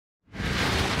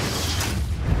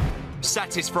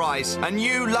Satisfries, a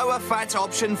new lower-fat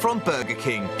option from Burger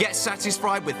King. Get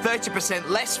satisfied with 30%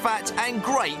 less fat and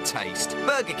great taste.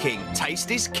 Burger King,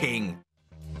 taste is king.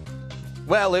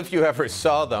 Well, if you ever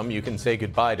saw them, you can say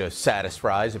goodbye to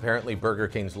satisfries. Apparently, Burger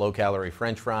King's low-calorie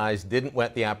French fries didn't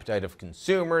whet the appetite of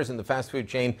consumers, and the fast food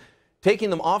chain taking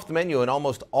them off the menu in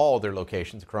almost all their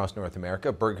locations across North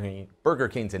America. Burger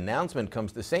King's announcement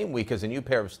comes the same week as a new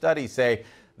pair of studies say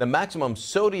the maximum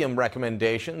sodium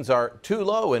recommendations are too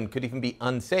low and could even be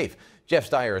unsafe. Jeff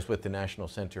Stiers with the National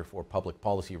Center for Public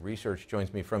Policy Research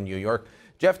joins me from New York.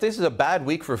 Jeff, this is a bad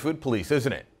week for food police,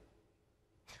 isn't it?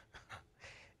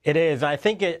 It is. I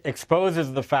think it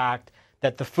exposes the fact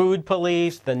that the food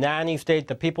police, the nanny state,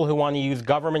 the people who want to use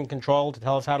government control to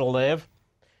tell us how to live,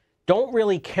 don't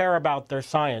really care about their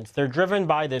science. They're driven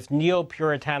by this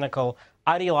neo-puritanical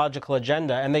ideological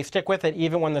agenda, and they stick with it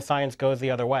even when the science goes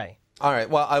the other way. All right.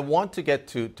 Well, I want to get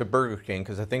to Burger King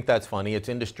because I think that's funny. It's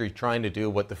industry trying to do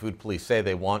what the food police say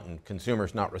they want and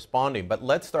consumers not responding. But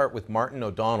let's start with Martin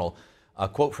O'Donnell, a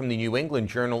quote from the New England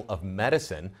Journal of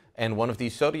Medicine and one of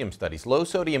these sodium studies. Low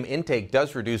sodium intake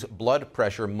does reduce blood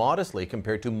pressure modestly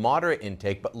compared to moderate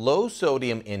intake, but low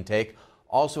sodium intake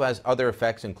also has other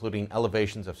effects, including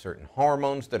elevations of certain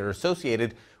hormones that are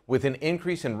associated with an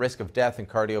increase in risk of death and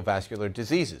cardiovascular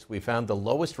diseases. We found the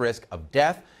lowest risk of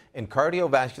death and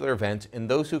cardiovascular events in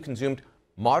those who consumed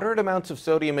moderate amounts of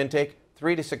sodium intake,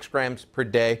 3 to 6 grams per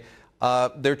day.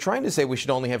 They're trying to say we should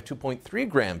only have 2.3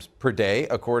 grams per day,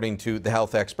 according to the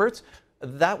health experts.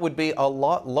 That would be a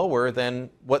lot lower than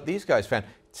what these guys found.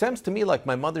 It sounds to me like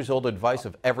my mother's old advice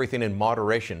of everything in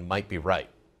moderation might be right.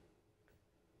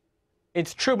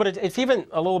 It's true, but it's even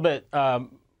a little bit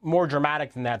more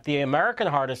dramatic than that. The American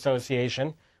Heart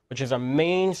Association, which is a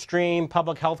mainstream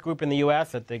public health group in the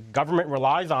U.S. that the government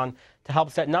relies on to help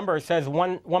set numbers, says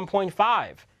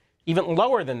 1.5, even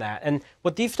lower than that. And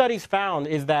what these studies found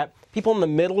is that people in the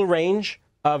middle range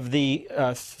of the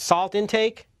salt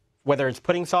intake, whether it's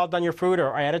putting salt on your food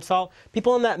or added salt,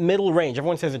 people in that middle range,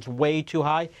 everyone says it's way too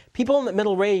high, people in the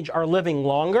middle range are living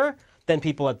longer than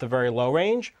people at the very low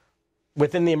range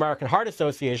within the American Heart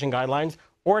Association guidelines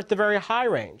or at the very high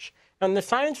range. And the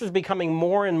science is becoming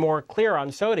more and more clear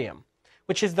on sodium,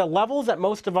 which is the levels that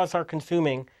most of us are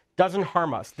consuming doesn't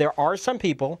harm us. There are some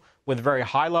people with very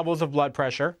high levels of blood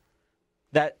pressure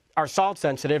that are salt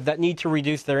sensitive that need to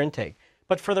reduce their intake.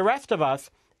 But for the rest of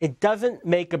us, it doesn't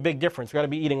make a big difference. We've got to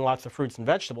be eating lots of fruits and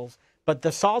vegetables. But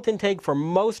the salt intake for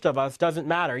most of us doesn't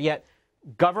matter. Yet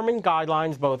government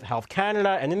guidelines, both Health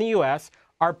Canada and in the U.S.,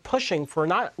 are pushing for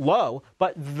not low,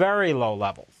 but very low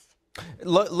levels.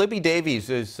 Libby Davies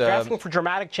is They're asking for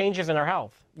dramatic changes in our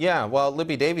health. Yeah, well,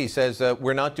 Libby Davies says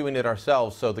we're not doing it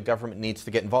ourselves, so the government needs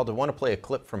to get involved. I want to play a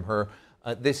clip from her.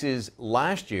 This is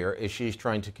last year as she's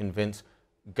trying to convince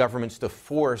governments to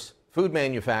force food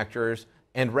manufacturers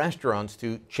and restaurants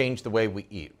to change the way we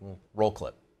eat. Roll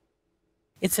clip.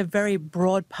 It's a very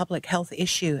broad public health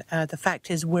issue. The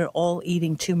fact is we're all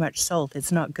eating too much salt.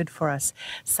 It's not good for us.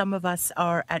 Some of us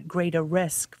are at greater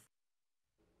risk.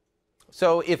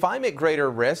 So if I'm at greater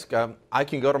risk, I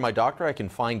can go to my doctor. I can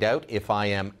find out if I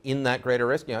am in that greater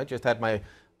risk. You know, I just had my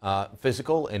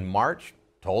physical in March,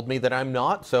 told me that I'm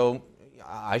not, so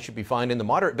I should be fine in the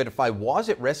moderate. But if I was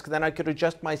at risk, then I could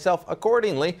adjust myself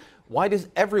accordingly. Why does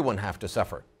everyone have to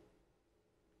suffer?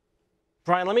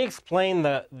 Brian, let me explain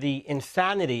the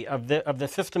insanity of the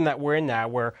system that we're in now,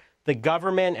 where the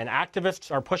government and activists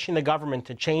are pushing the government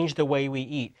to change the way we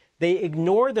eat. They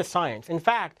ignore the science. In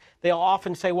fact, they'll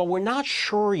often say, well, we're not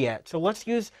sure yet, so let's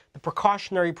use the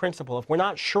precautionary principle. If we're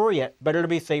not sure yet, better to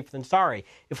be safe than sorry.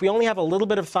 If we only have a little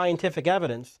bit of scientific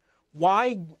evidence,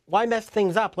 why mess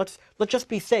things up? Let's just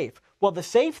be safe. Well, the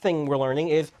safe thing we're learning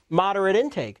is moderate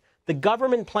intake. The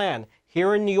government plan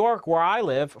here in New York, where I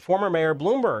live, former Mayor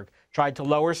Bloomberg tried to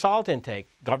lower salt intake.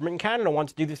 Government in Canada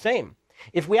wants to do the same.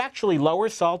 If we actually lower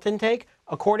salt intake,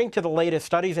 according to the latest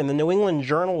studies in the New England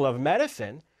Journal of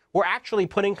Medicine, we're actually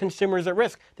putting consumers at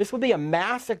risk. This would be a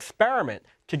mass experiment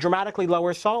to dramatically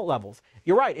lower salt levels.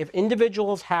 You're right, if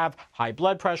individuals have high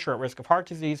blood pressure, at risk of heart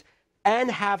disease,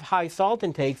 and have high salt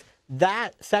intakes,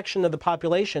 that section of the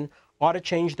population ought to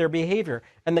change their behavior.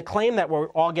 And the claim that we're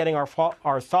all getting our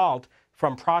salt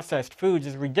from processed foods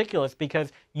is ridiculous,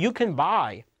 because you can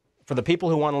buy, for the people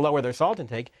who want to lower their salt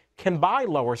intake, can buy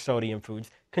lower sodium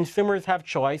foods. Consumers have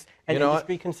choice, and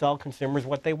industry can sell consumers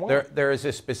what they want. There is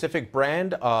a specific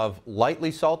brand of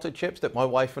lightly salted chips that my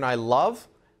wife and I love.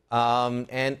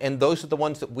 And those are the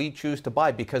ones that we choose to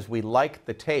buy because we like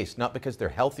the taste, not because they're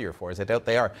healthier for us. I doubt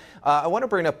they are. I want to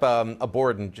bring up a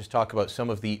board and just talk about some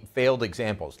of the failed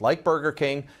examples. Like Burger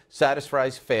King,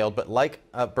 satisfries failed, but like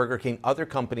Burger King, other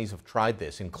companies have tried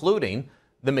this, including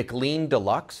the McLean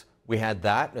Deluxe. We had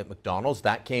that at McDonald's.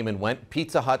 That came and went.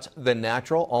 Pizza Hut's The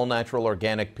Natural, all-natural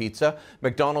organic pizza.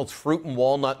 McDonald's fruit and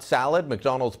walnut salad.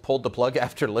 McDonald's pulled the plug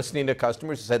after listening to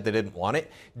customers who said they didn't want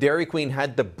it. Dairy Queen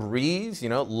had the Breeze,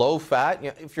 low fat.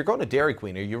 If you're going to Dairy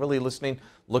Queen, are you really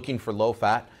looking for low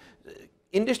fat?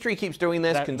 Industry keeps doing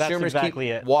this. Consumers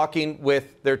keep walking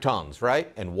with their tongues, right?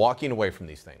 And walking away from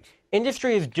these things.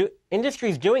 Industry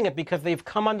is doing it because they've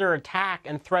come under attack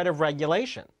and threat of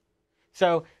regulation.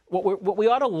 So what we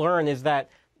ought to learn is that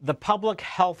the public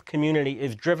health community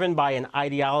is driven by an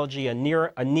ideology, a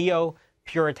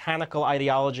neo-puritanical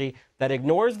ideology that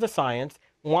ignores the science,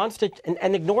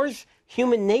 and ignores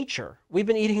human nature. We've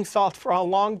been eating salt for a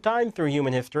long time through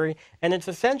human history, and it's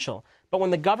essential. But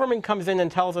when the government comes in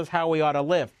and tells us how we ought to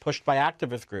live, pushed by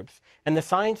activist groups, and the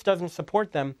science doesn't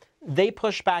support them, they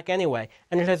push back anyway.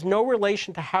 And it has no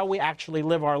relation to how we actually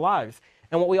live our lives.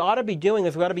 And what we ought to be doing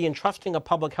is we ought to be entrusting a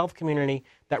public health community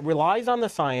that relies on the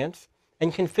science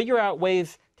and can figure out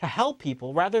ways to help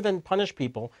people rather than punish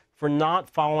people for not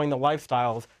following the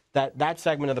lifestyles that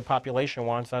segment of the population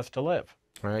wants us to live.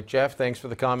 All right, Jeff, thanks for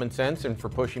the common sense and for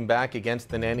pushing back against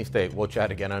the nanny state. We'll chat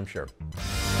again, I'm sure.